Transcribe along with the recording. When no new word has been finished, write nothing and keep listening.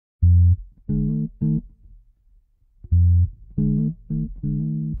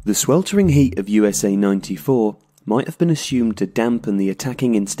The sweltering heat of USA 94 might have been assumed to dampen the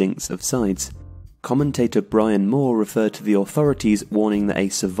attacking instincts of sides. Commentator Brian Moore referred to the authorities warning that a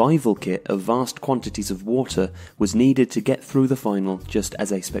survival kit of vast quantities of water was needed to get through the final just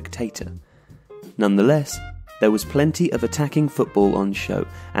as a spectator. Nonetheless, there was plenty of attacking football on show,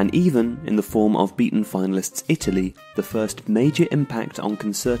 and even in the form of beaten finalists Italy, the first major impact on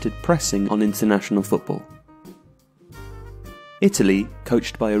concerted pressing on international football. Italy,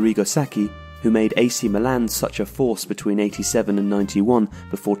 coached by Arrigo Sacchi, who made AC Milan such a force between 87 and 91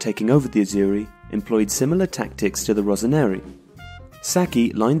 before taking over the Azzurri, employed similar tactics to the Rossoneri.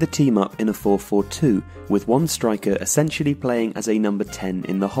 Sacchi lined the team up in a 4-4-2, with one striker essentially playing as a number 10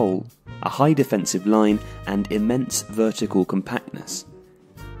 in the hole, a high defensive line and immense vertical compactness.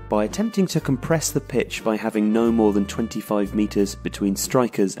 By attempting to compress the pitch by having no more than 25 metres between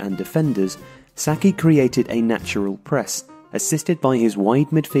strikers and defenders, Sacchi created a natural press, assisted by his wide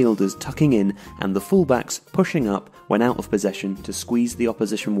midfielders tucking in and the fullbacks pushing up when out of possession to squeeze the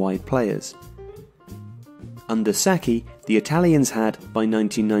opposition wide players. Under Sacchi, the Italians had, by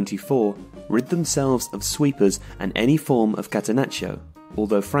 1994, rid themselves of sweepers and any form of catenaccio,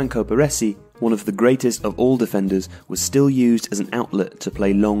 although Franco Baresi, one of the greatest of all defenders, was still used as an outlet to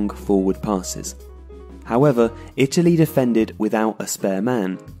play long forward passes. However, Italy defended without a spare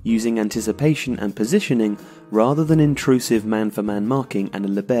man, using anticipation and positioning rather than intrusive man-for-man marking and a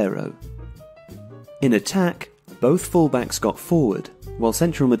libero. In attack, both fullbacks got forward, while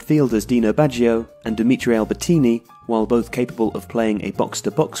central midfielders Dino Baggio and Dimitri Albertini, while both capable of playing a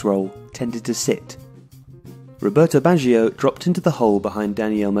box-to-box role, tended to sit. Roberto Baggio dropped into the hole behind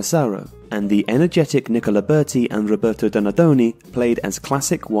Daniele Massaro, and the energetic Nicola Berti and Roberto Donadoni played as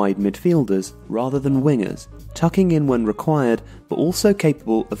classic wide midfielders rather than wingers, tucking in when required but also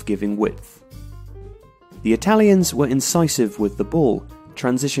capable of giving width. The Italians were incisive with the ball,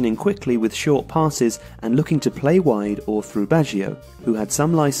 transitioning quickly with short passes and looking to play wide or through Baggio, who had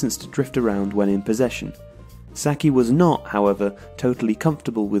some license to drift around when in possession. Sacchi was not, however, totally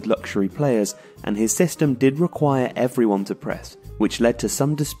comfortable with luxury players, and his system did require everyone to press, which led to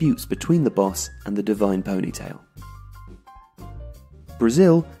some disputes between the boss and the Devine ponytail.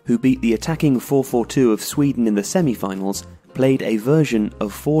 Brazil, who beat the attacking 4-4-2 of Sweden in the semi-finals, played a version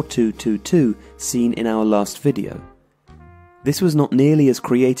of 4-2-2-2 seen in our last video. This was not nearly as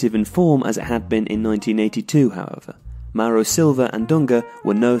creative in form as it had been in 1982, however. Mauro Silva and Dunga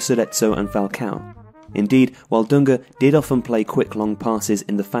were no Cerezo and Falcao. Indeed, while Dunga did often play quick long passes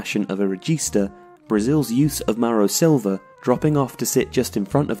in the fashion of a regista, Brazil's use of Mauro Silva, dropping off to sit just in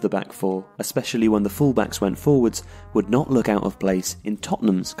front of the back four, especially when the fullbacks went forwards, would not look out of place in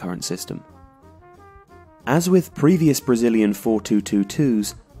Tottenham's current system. As with previous Brazilian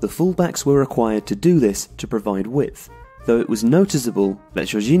 4-2-2-2s, the fullbacks were required to do this to provide width, though it was noticeable that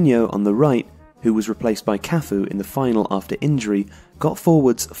Jorginho on the right, who was replaced by Cafu in the final after injury, got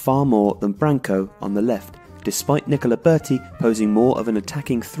forwards far more than Branco on the left, despite Nicola Berti posing more of an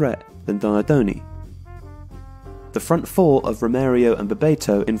attacking threat than Donadoni. The front four of Romario and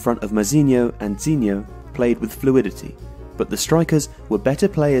Bebeto in front of Mazinho and Zinho played with fluidity, but the strikers were better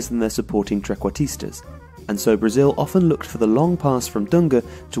players than their supporting trequartistas, and so Brazil often looked for the long pass from Dunga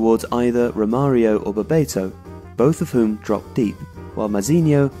towards either Romario or Bebeto, both of whom dropped deep, while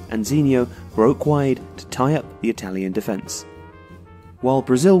Mazinho and Zinho broke wide to tie up the Italian defence. While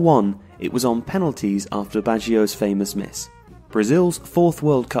Brazil won, it was on penalties after Baggio's famous miss. Brazil's fourth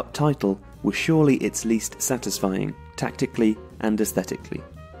World Cup title was surely its least satisfying, tactically and aesthetically.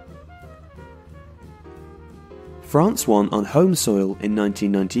 France won on home soil in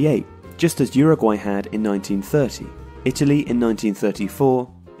 1998, just as Uruguay had in 1930, Italy in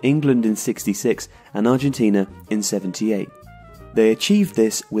 1934, England in 66 and Argentina in 78. They achieved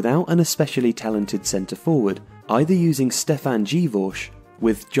this without an especially talented centre-forward, either using Stefan Givorsch,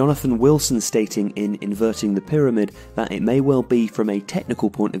 with Jonathan Wilson stating in Inverting the Pyramid that it may well be from a technical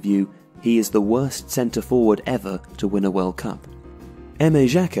point of view he is the worst centre-forward ever to win a World Cup. Aimé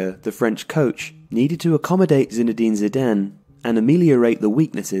Jacquet, the French coach, needed to accommodate Zinedine Zidane and ameliorate the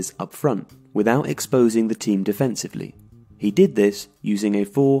weaknesses up front, without exposing the team defensively. He did this using a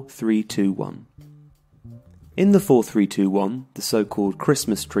 4-3-2-1. In the 4-3-2-1, the so-called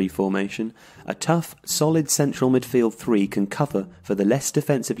Christmas tree formation, a tough, solid central midfield three can cover for the less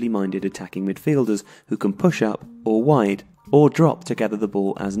defensively minded attacking midfielders who can push up or wide or drop to gather the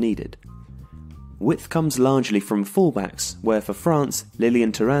ball as needed. Width comes largely from fullbacks, where for France,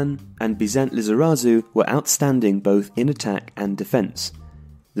 Lilian Thuram and Bizet Lizarazu were outstanding both in attack and defence.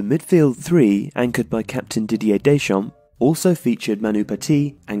 The midfield three, anchored by captain Didier Deschamps, also featured Manu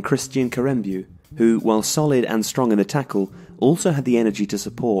Petit and Christian Karembeu, who, while solid and strong in the tackle, also had the energy to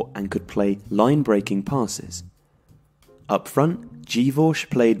support and could play line-breaking passes. Up front, Givors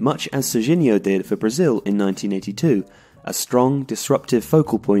played much as Serginho did for Brazil in 1982, a strong, disruptive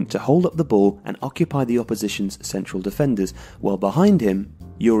focal point to hold up the ball and occupy the opposition's central defenders, while behind him,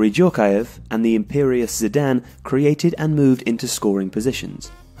 Yuri Djorkaeff and the imperious Zidane created and moved into scoring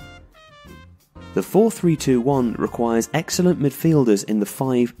positions. The 4-3-2-1 requires excellent midfielders in the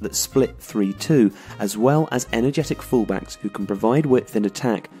five that split 3-2, as well as energetic fullbacks who can provide width in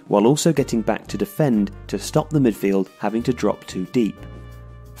attack while also getting back to defend to stop the midfield having to drop too deep.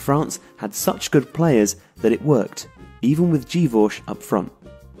 France had such good players that it worked, even with Givors up front.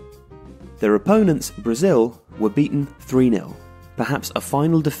 Their opponents, Brazil, were beaten 3-0, perhaps a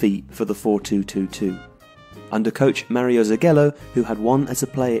final defeat for the 4-2-2-2. Under coach Mario Zagallo, who had won as a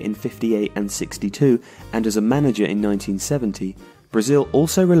player in 58 and 62 and as a manager in 1970, Brazil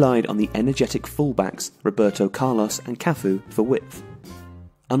also relied on the energetic fullbacks Roberto Carlos and Cafu for width.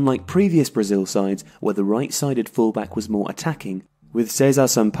 Unlike previous Brazil sides where the right-sided fullback was more attacking, with Cesar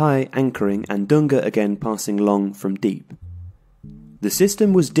Sampaio anchoring and Dunga again passing long from deep. The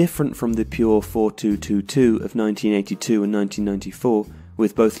system was different from the pure 4-2-2-2 of 1982 and 1994,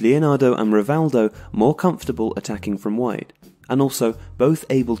 with both Leonardo and Rivaldo more comfortable attacking from wide, and also both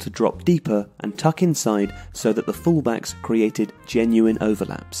able to drop deeper and tuck inside so that the fullbacks created genuine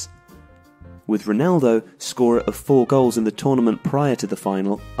overlaps. With Ronaldo, scorer of 4 goals in the tournament prior to the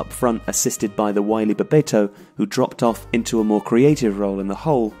final, up front assisted by the wily Bebeto, who dropped off into a more creative role in the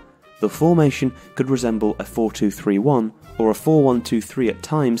hole, the formation could resemble a 4-2-3-1 or a 4-1-2-3 at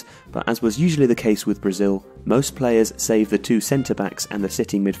times, but as was usually the case with Brazil, most players save the 2 centre-backs and the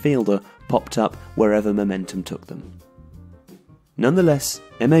sitting midfielder popped up wherever momentum took them. Nonetheless,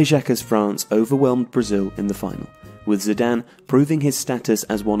 Aimé Jacques's France overwhelmed Brazil in the final, with Zidane proving his status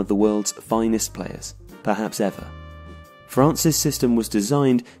as one of the world's finest players, perhaps ever. France's system was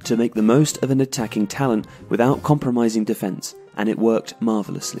designed to make the most of an attacking talent without compromising defence, and it worked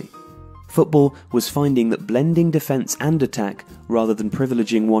marvellously. Football was finding that blending defence and attack, rather than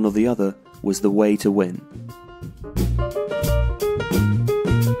privileging one or the other, was the way to win.